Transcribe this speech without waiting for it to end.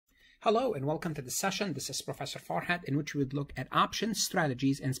Hello and welcome to the session. This is Professor Farhat, in which we would look at option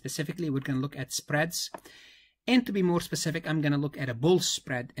strategies, and specifically we're going to look at spreads. And to be more specific, I'm going to look at a bull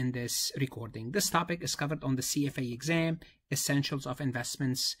spread in this recording. This topic is covered on the CFA exam, Essentials of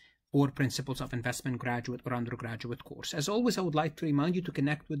Investments or Principles of Investment graduate or undergraduate course. As always, I would like to remind you to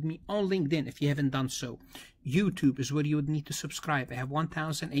connect with me on LinkedIn if you haven't done so. YouTube is where you would need to subscribe. I have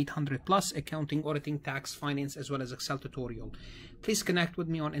 1,800 plus accounting, auditing, tax, finance, as well as Excel tutorial. Please connect with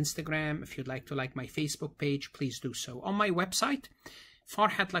me on Instagram. If you'd like to like my Facebook page, please do so. On my website,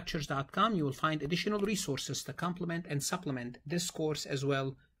 farhatlectures.com, you will find additional resources to complement and supplement this course, as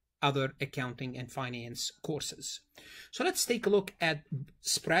well other accounting and finance courses. So let's take a look at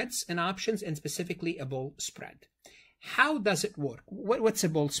spreads and options, and specifically a bull spread. How does it work? What's a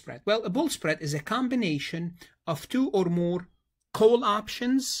bull spread? Well, a bull spread is a combination of two or more call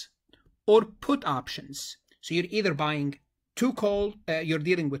options or put options. So you're either buying you're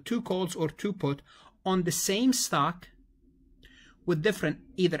dealing with two calls or two put on the same stock with different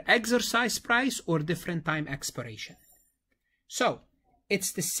either exercise price or different time expiration. So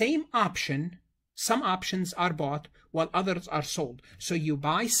it's the same option. Some options are bought while others are sold. So you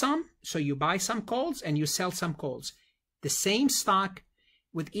buy some calls and you sell some calls. The same stock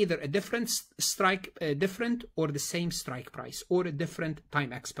with either a different different or the same strike price or a different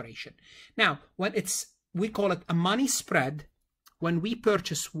time expiration. Now, we call it a money spread when we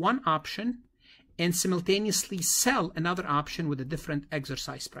purchase one option and simultaneously sell another option with a different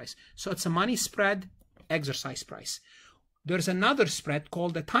exercise price. So it's a money spread, exercise price. There's another spread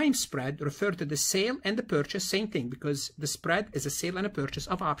called the time spread, referred to the sale and the purchase, same thing, because the spread is a sale and a purchase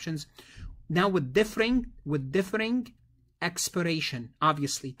of options. Now with differing expiration,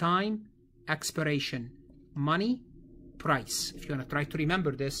 obviously time, expiration, money, price, if you want to try to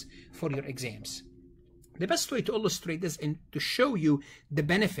remember this for your exams. The best way to illustrate this and to show you the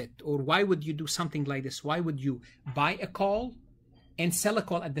benefit, or why would you do something like this? Why would you buy a call and sell a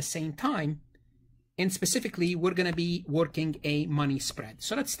call at the same time? And specifically, we're going to be working a money spread.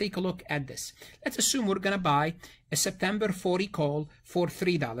 So let's take a look at this. Let's assume we're going to buy a September 40 call for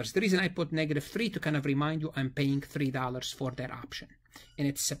 $3. The reason I put -3 to kind of remind you I'm paying $3 for that option. And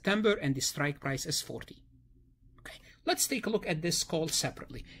it's September and the strike price is 40. Okay, let's take a look at this call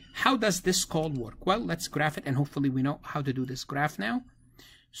separately. How does this call work? Well, let's graph it, and hopefully we know how to do this graph now.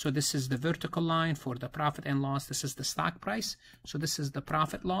 So this is the vertical line for the profit and loss. This is the stock price. So this is the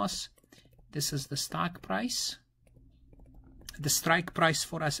profit loss. This is the stock price. The strike price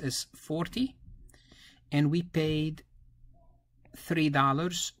for us is 40, and we paid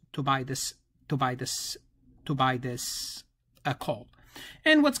 $3 to buy this call.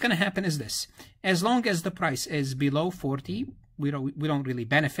 And what's going to happen is this: as long as the price is below 40, we don't really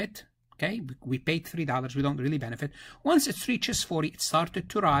benefit. Okay, we paid $3, we don't really benefit. Once it reaches 40, it started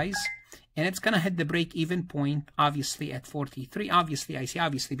to rise, and it's going to hit the break-even point, obviously, at 43. Obviously, I say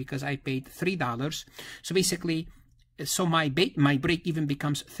obviously because I paid $3. So basically, my break-even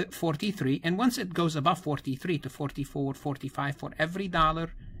becomes 43. And once it goes above 43 to 44, 45, for every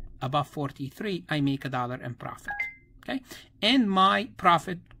dollar above 43, I make $1 in profit. Okay, and my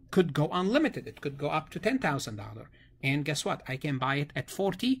profit could go unlimited. It could go up to $10,000. And guess what? I can buy it at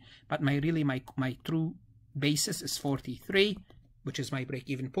 40, but my true basis is 43, which is my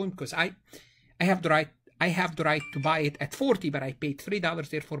break-even point, because I have the right to buy it at 40, but I paid $3,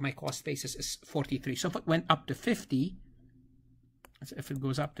 therefore my cost basis is 43. So if it went up to 50, if it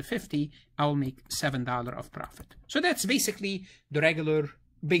goes up to 50, I will make $7 of profit. So that's basically the regular,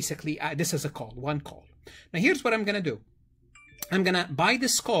 this is a call, one call. Now here's what I'm going to do. I'm going to buy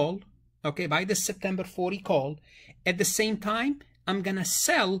this call, okay, buy this September 40 call. At the same time, I'm going to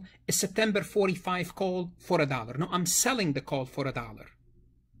sell a September 45 call for $1. No, I'm selling the call for $1.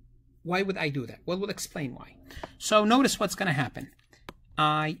 Why would I do that? Well, we'll explain why. So notice what's going to happen.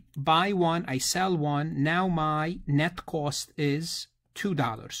 I buy one, I sell one. Now my net cost is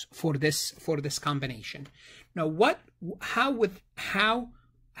 $2 for this combination. Now, what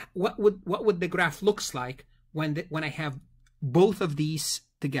would the graph looks like when I have both of these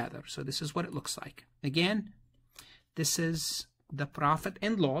together? So this is what it looks like. Again, this is the profit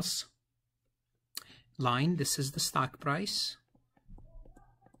and loss line. This is the stock price.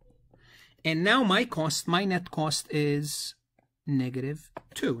 And now my net cost is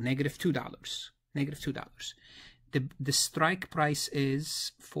 -$2. The strike price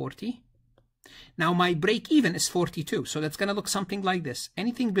is 40. Now my break even is 42. So that's going to look something like this.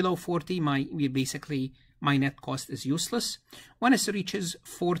 Anything below 40, my net cost is useless. When it reaches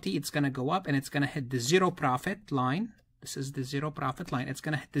 40, it's going to go up and it's going to hit the zero profit line. This is the zero profit line. It's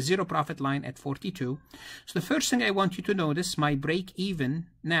going to hit the zero profit line at 42. So the first thing I want you to notice, my break even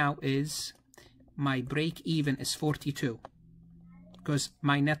now is, my break even is 42. Because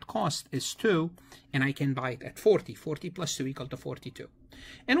my net cost is 2, and I can buy it at 40. 40 plus 2 equal to 42.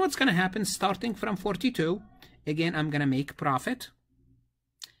 And what's going to happen starting from 42, again, I'm going to make profit.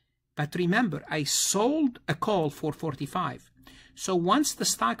 But remember, I sold a call for 45. So once the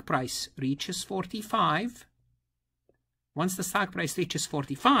stock price reaches 45,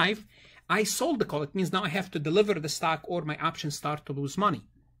 I sold the call. It means now I have to deliver the stock or my options start to lose money.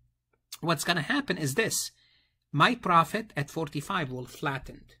 What's going to happen is this. My profit at 45 will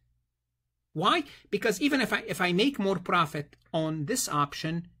flatten. Why? Because even if I make more profit on this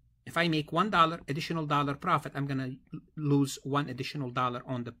option, if I make $1 additional dollar profit, I'm going to lose $1 additional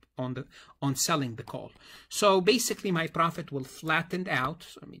on selling the call. So basically my profit will flatten out.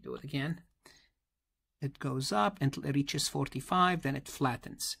 So let me do it again. It goes up until it reaches 45, then it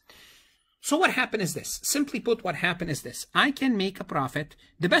flattens. So what happened is this. Simply put, what happened is this. I can make a profit.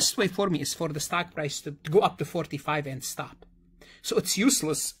 The best way for me is for the stock price to go up to 45 and stop. So it's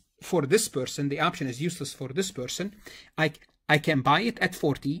useless for this person. The option is useless for this person. I can buy it at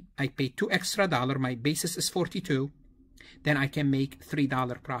 40. I pay $2 extra. My basis is 42. Then I can make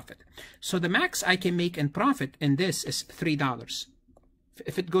 $3 profit. So the max I can make in profit in this is $3.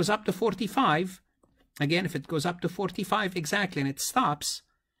 If it goes up to 45, again, if it goes up to 45 exactly and it stops,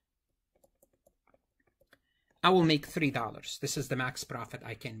 I will make $3. This is the max profit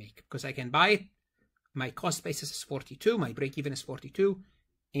I can make because I can buy it. My cost basis is 42. My break even is 42.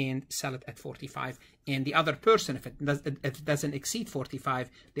 And sell it at 45. And the other person, if it doesn't exceed 45,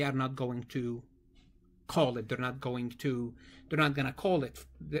 they are not going to call it. They're not going to call it.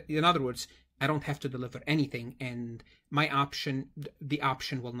 In other words, I don't have to deliver anything, and my option, the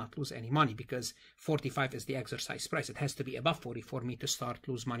option will not lose any money because 45 is the exercise price. It has to be above 40 for me to start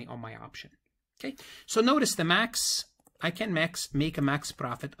lose money on my option. Okay, so notice the max, I can make a max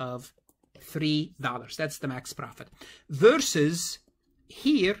profit of $3. That's the max profit. Versus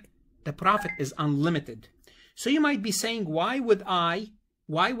here, the profit is unlimited. So you might be saying, why would I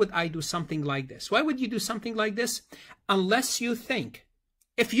do something like this? Why would you do something like this? Unless you think,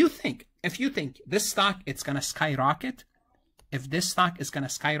 if you think this stock, it's going to skyrocket, if this stock is going to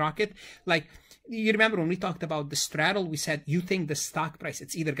skyrocket, like you remember when we talked about the straddle, we said you think the stock price,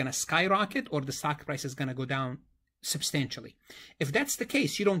 it's either going to skyrocket or the stock price is going to go down substantially. If that's the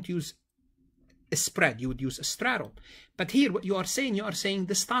case, you don't use a spread, you would use a straddle. But here what you are saying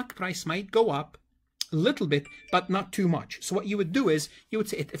the stock price might go up a little bit, but not too much. So what you would do is, you would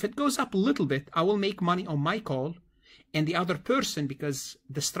say, if it goes up a little bit, I will make money on my call, and the other person, because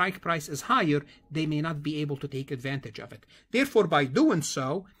the strike price is higher, they may not be able to take advantage of it. Therefore, by doing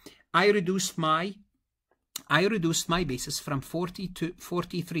so, I reduced my basis from 43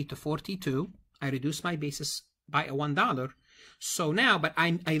 to 42. I reduced my basis by $1. So now, but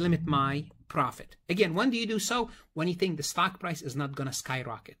I limit my profit. Again, when do you do so? When you think the stock price is not going to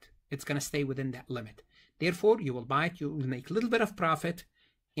skyrocket. It's going to stay within that limit. Therefore, you will buy it, you will make a little bit of profit,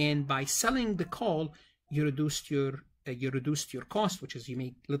 and by selling the call, you reduced your cost, which is you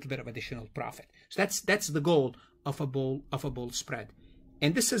make a little bit of additional profit. So that's the goal of a bull spread.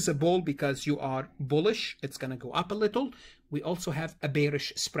 And this is a bull because you are bullish. It's going to go up a little. We also have a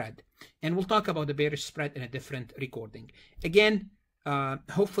bearish spread. And we'll talk about the bearish spread in a different recording. Again,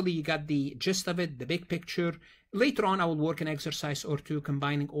 hopefully you got the gist of it, the big picture. Later on, I will work an exercise or two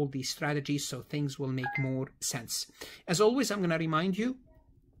combining all these strategies so things will make more sense. As always, I'm going to remind you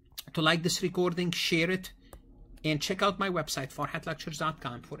to like this recording, share it, and check out my website,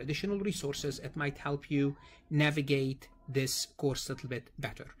 farhatlectures.com, for additional resources. It might help you navigate this course a little bit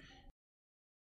better.